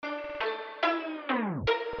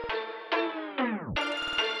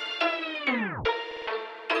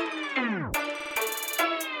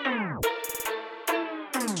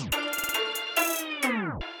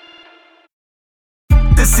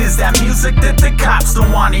is that music that the cops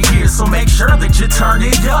don't wanna hear, so make sure that you turn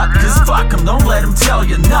it up, cause fuck them, don't let them tell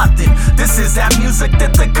you nothing. This is that music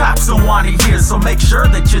that the cops don't wanna hear, so make sure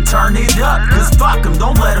that you turn it up, cause fuck them,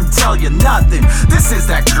 don't let them tell you nothing. This is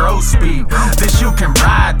that gross beat, this you can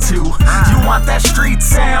ride to. You want that street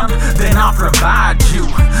sound? Then I'll provide you.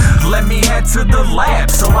 Let me head to the lab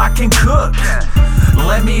so I can cook.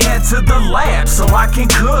 Let me head to the lab so I can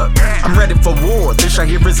cook. I'm ready for war, this I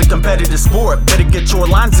hear is a competitive sport. Better get your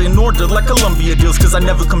lines in order like Columbia deals, cause I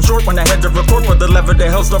never come short when I head to record for the lever the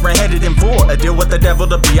hell's over headed in for. I deal with the devil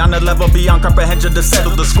to be on a level beyond comprehension to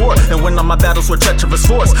settle the score, and win all my battles with treacherous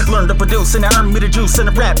force. Learn to produce and earn me the juice in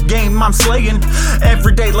a rap game I'm slaying.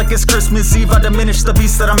 Every day like it's Christmas Eve, I diminish the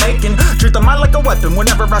beast that I'm making. Treat the mind like a weapon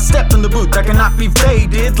whenever I step in the booth. I cannot be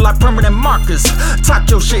faded like permanent markers. Talk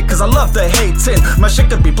your shit cause I love the hating. My shit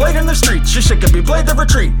could be played in the streets, your shit could be played to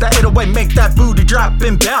retreat. That 808 make that booty drop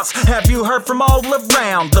and bounce. Have you heard from all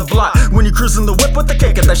around the block? When you're cruising the whip with the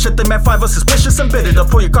kick of that shit, they meant 5 was suspicious and bitter. To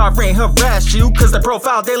pull your car ain't harass you, cause they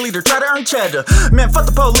profile their leader, try to earn cheddar. Man, fuck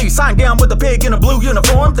the police, I'm down with a pig in a blue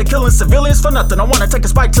uniform. They killing civilians for nothing, I wanna take a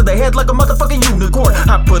spike to the head like a motherfucking unicorn.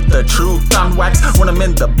 I put the truth on wax when I'm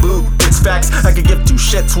in the booth, it's facts. I could give two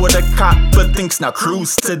shits what a cop but thinks, now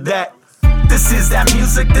cruise to that. This is that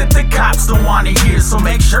music that the cops don't wanna hear, so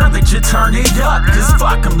make sure that you turn it up, cause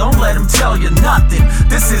fuck them, don't let them tell you nothing.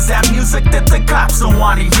 This is that music that the cops don't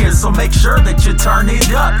wanna hear, so make sure that you turn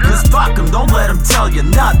it up, cause fuck them, don't let them tell you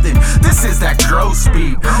nothing. This is that gross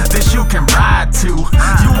beat, this you can ride to.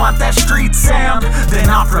 You want that street sound? Then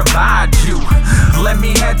I'll provide you. Let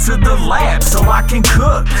me head to the lab so I can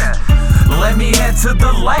cook. Let me head to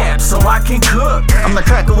the lab so I can cook. I'm the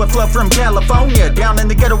cracker with flow from California, down in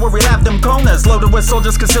the ghetto where we have them corners, loaded with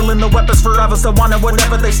soldiers concealing the weapons for others that wanted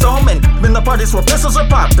whatever they stolen. In the parties where pistols are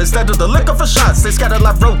pop instead of the liquor for shots. They scatter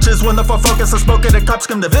like roaches when the full focus is spoken. The cops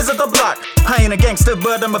come to visit the block. I ain't a gangster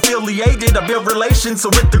but I'm affiliated. I build relations so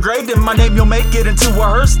with the grade in my name you'll make it into a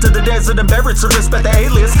hearse to the desert and buried, so respect the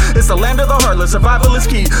alias. It's the land of the heartless, survival is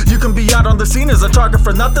key. You can be out on the scene as a target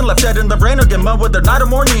for nothing, left dead in the rain or get mud with the night or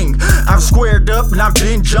morning. I've squared up and I've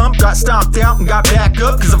been jumped, got stomped out and got back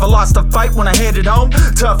up, cause if I lost a fight when I headed home,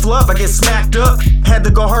 tough love I get smacked up. Had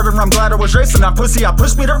to go harder, I'm glad I was racing. That pussy, I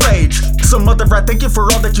pushed me to rage. So mother, I thank you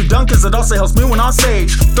for all that you done, cause it also helps me when on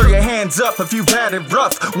stage. Throw your hands up if you've had it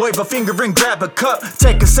rough. Wave a finger and grab a cup.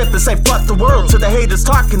 Take a sip and say fuck the world to the haters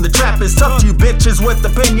talking. The trap is tough to you bitches with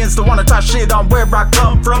opinions that wanna talk shit on where I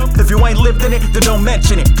come from. If you ain't lived in it, then don't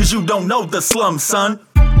mention it, cause you don't know the slum, son.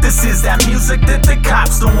 This is that music that the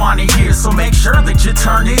cops don't wanna hear, so make sure that you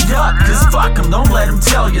turn it up, cause fuck them, don't let them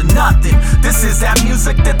tell you nothing. This is that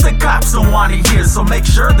music that the cops don't wanna hear, so make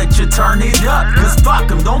sure that you turn it up, cause fuck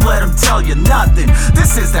them, don't let them tell you nothing.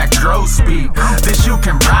 This is that gross beat, this you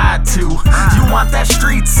can ride to. You want that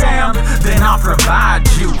street sound? Then I'll provide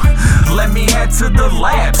you. Let me head to the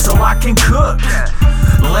lab so I can cook.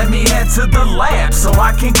 Let me head to the lab so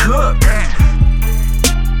I can cook.